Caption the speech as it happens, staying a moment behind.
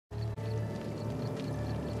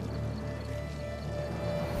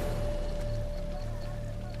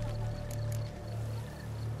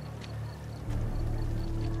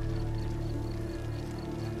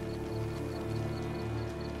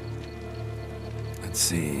Let's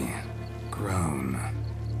see. Grown.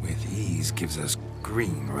 With ease gives us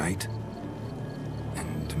green, right?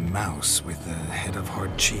 And mouse with a head of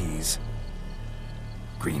hard cheese.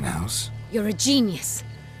 Greenhouse? You're a genius.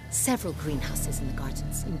 Several greenhouses in the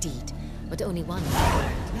gardens, indeed. But only one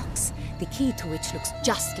locks, the key to which looks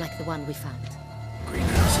just like the one we found.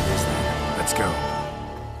 Greenhouse it is then. Let's go.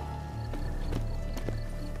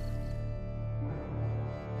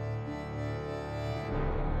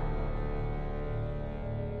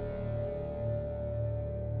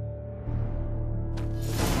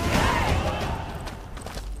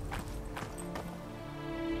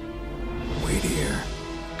 Wait here.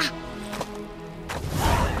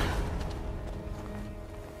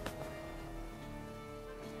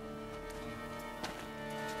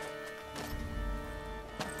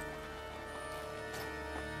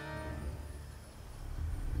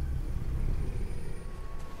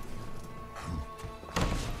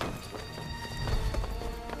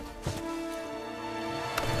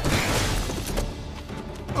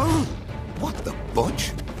 What the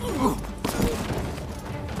fudge?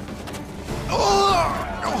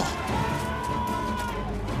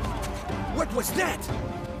 What was that?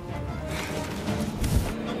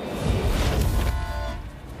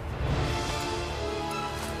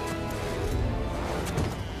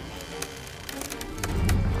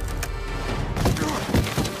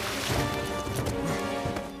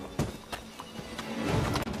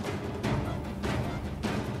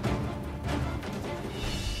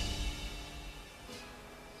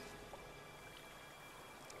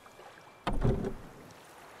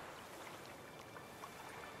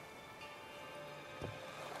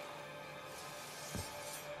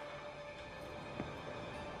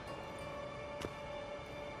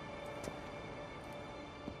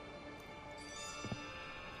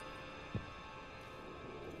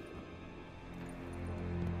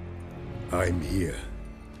 I'm here.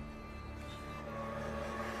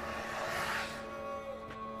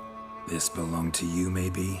 This belonged to you,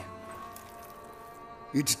 maybe?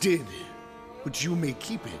 It did, but you may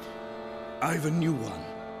keep it. I've a new one.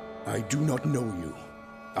 I do not know you.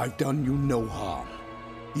 I've done you no harm.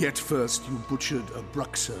 Yet first you butchered a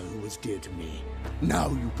Bruxer who was dear to me. Now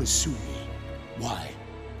you pursue me. Why?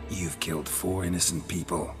 You've killed 4 innocent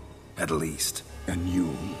people, at least. And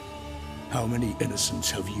you? How many innocents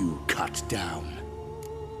have you cut down?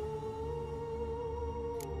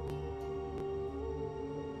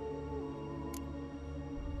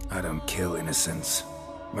 I don't kill innocents.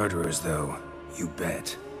 Murderers, though, you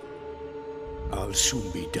bet. I'll soon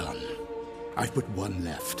be done. I've but one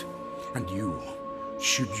left. And you,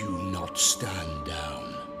 should you not stand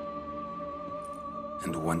down.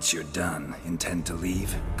 And once you're done, intend to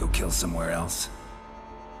leave? Go kill somewhere else?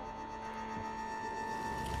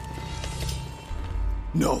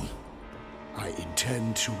 No. I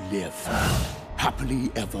intend to live.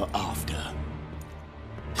 Happily ever after.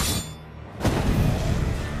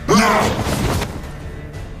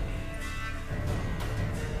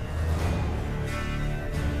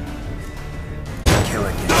 Kill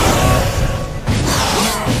again.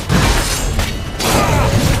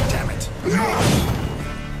 Damn it.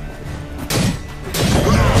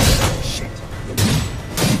 Shit.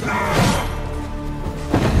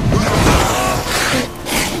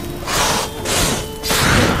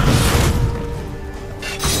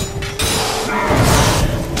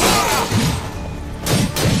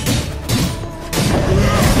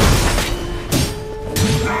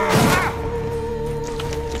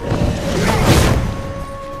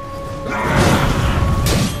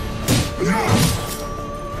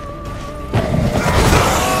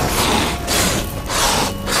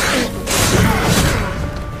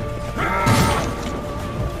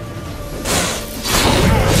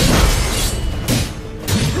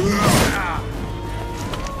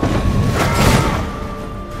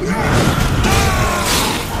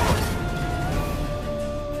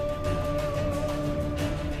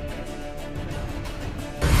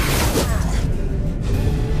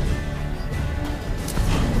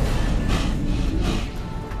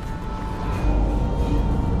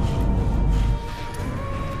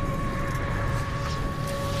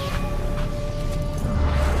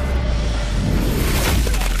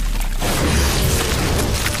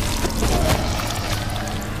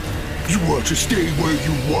 You were to stay where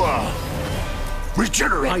you were.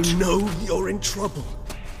 Regenerate! I know you're in trouble.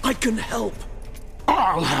 I can help.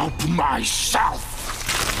 I'll help myself!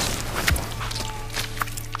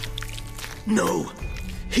 No,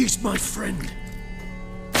 he's my friend.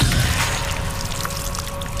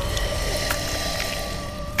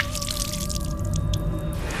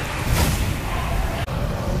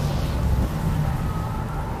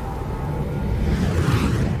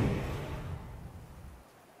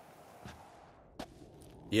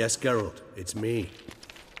 Yes, Geralt, it's me.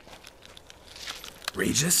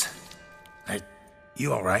 Regis?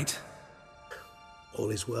 You all right? All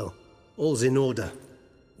is well. All's in order.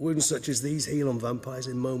 Wounds such as these heal on vampires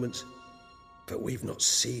in moments. But we've not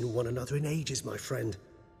seen one another in ages, my friend.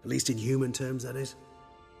 At least in human terms, that is.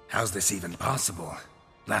 How's this even possible?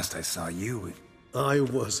 Last I saw you... I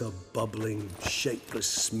was a bubbling, shapeless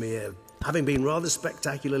smear, having been rather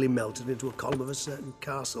spectacularly melted into a column of a certain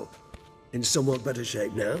castle. In somewhat better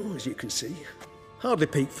shape now, as you can see. Hardly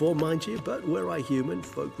peak form, mind you, but were I human,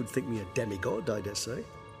 folk would think me a demigod, I dare say.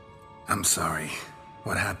 I'm sorry.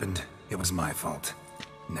 What happened, it was my fault.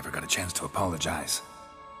 Never got a chance to apologize.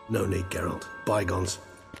 No need, Geralt. Bygones.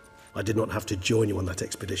 I did not have to join you on that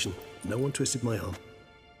expedition. No one twisted my arm.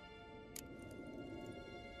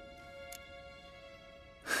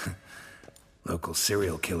 Local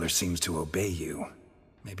serial killer seems to obey you.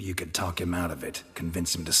 Maybe you could talk him out of it,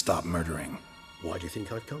 convince him to stop murdering. Why do you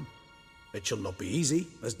think I've come? It shall not be easy,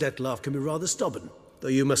 as Dettlaff can be rather stubborn. Though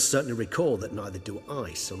you must certainly recall that neither do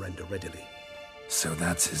I surrender readily. So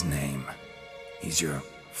that's his name. He's your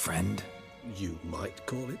friend? You might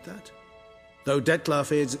call it that. Though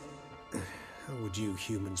Dettlaff is... how would you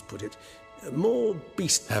humans put it? More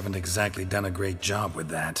beast... Haven't exactly done a great job with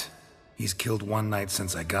that. He's killed one knight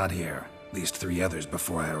since I got here. At least 3 others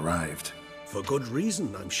before I arrived. For good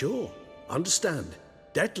reason, I'm sure. Understand,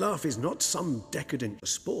 Dettlaff is not some decadent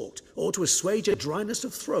sport, or to assuage a dryness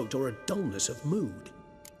of throat or a dullness of mood.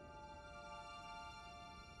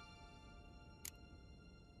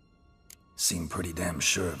 Seem pretty damn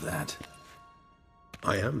sure of that.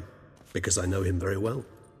 I am, because I know him very well.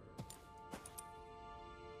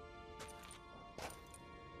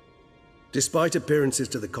 Despite appearances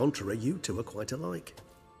to the contrary, you two are quite alike.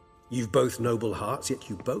 You've both noble hearts, yet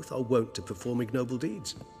you both are wont to perform ignoble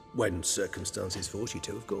deeds. When circumstances force you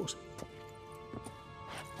to, of course.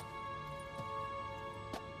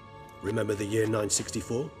 Remember the year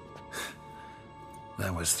 964?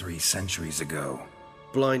 That was 3 centuries ago.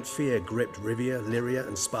 Blind fear gripped Rivia, Lyria,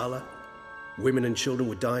 and Spala. Women and children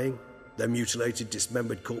were dying. Their mutilated,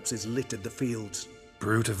 dismembered corpses littered the fields.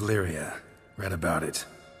 Brute of Lyria. Read about it.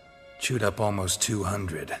 Chewed up almost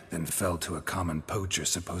 200, then fell to a common poacher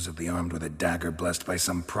supposedly armed with a dagger blessed by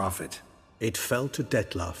some prophet. It fell to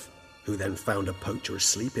Dettlaff, who then found a poacher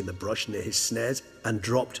asleep in the brush near his snares and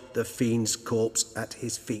dropped the fiend's corpse at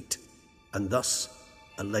his feet. And thus,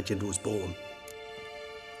 a legend was born.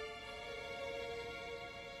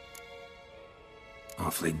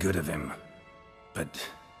 Awfully good of him. But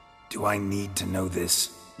do I need to know this?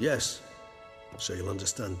 Yes. So you'll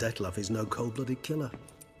understand Dettlaff is no cold-blooded killer.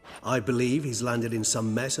 I believe he's landed in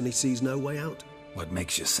some mess and he sees no way out. What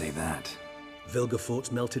makes you say that?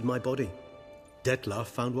 Vilgefortz melted my body. Dettlaff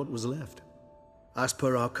found what was left. As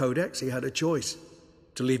per our codex, he had a choice.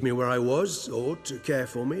 To leave me where I was, or to care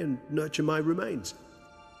for me and nurture my remains.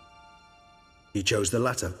 He chose the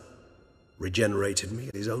latter. Regenerated me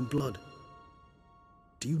in his own blood.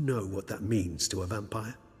 Do you know what that means to a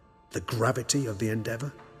vampire? The gravity of the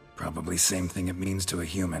endeavor? Probably same thing it means to a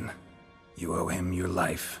human. You owe him your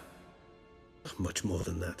life. Much more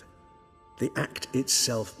than that. The act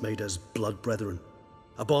itself made us blood brethren.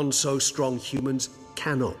 A bond so strong humans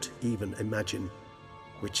cannot even imagine.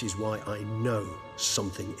 Which is why I know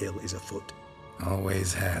something ill is afoot.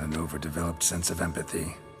 Always had an overdeveloped sense of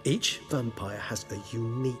empathy. Each vampire has a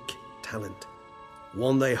unique talent.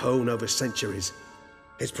 One they hone over centuries.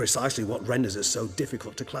 It's precisely what renders us so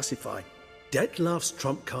difficult to classify. Dettlaff's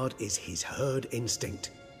trump card is his herd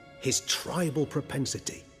instinct. His tribal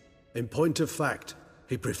propensity. In point of fact,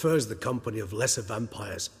 he prefers the company of lesser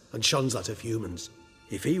vampires and shuns that of humans.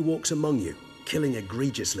 If he walks among you, killing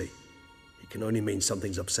egregiously, it can only mean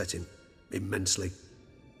something's upset him, immensely.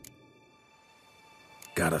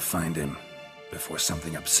 Gotta find him, before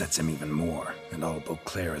something upsets him even more, and all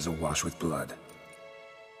Beauclair is awash with blood.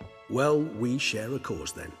 Well, we share a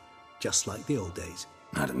cause then, just like the old days.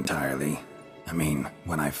 Not entirely. I mean,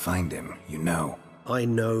 when I find him, you know. I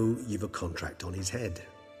know you've a contract on his head.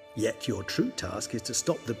 Yet your true task is to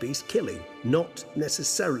stop the beast killing, not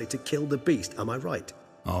necessarily to kill the beast, am I right?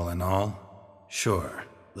 All in all, sure.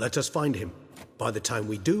 Let us find him. By the time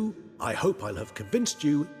we do, I hope I'll have convinced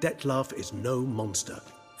you Dettlaff is no monster.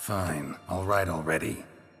 Fine, all right already.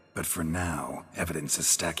 But for now, evidence is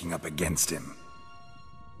stacking up against him.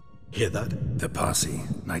 Hear that? The posse.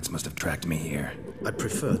 Knights must have tracked me here. I'd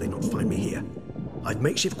prefer they not find me here. I'd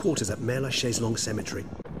makeshift quarters at Mère la Chaise-Longue Cemetery.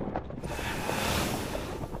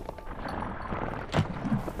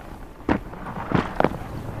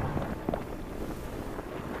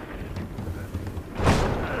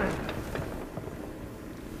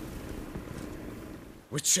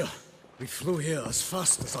 Which Witcher, we flew here as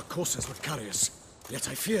fast as our courses would carry us. Yet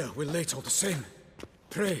I fear we're late all the same.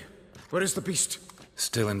 Pray, where is the beast?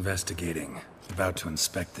 Still investigating. About to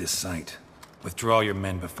inspect this site. Withdraw your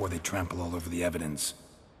men before they trample all over the evidence.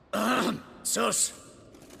 Sirs,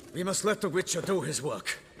 we must let the Witcher do his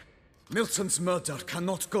work. Milton's murder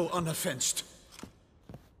cannot go unavenged.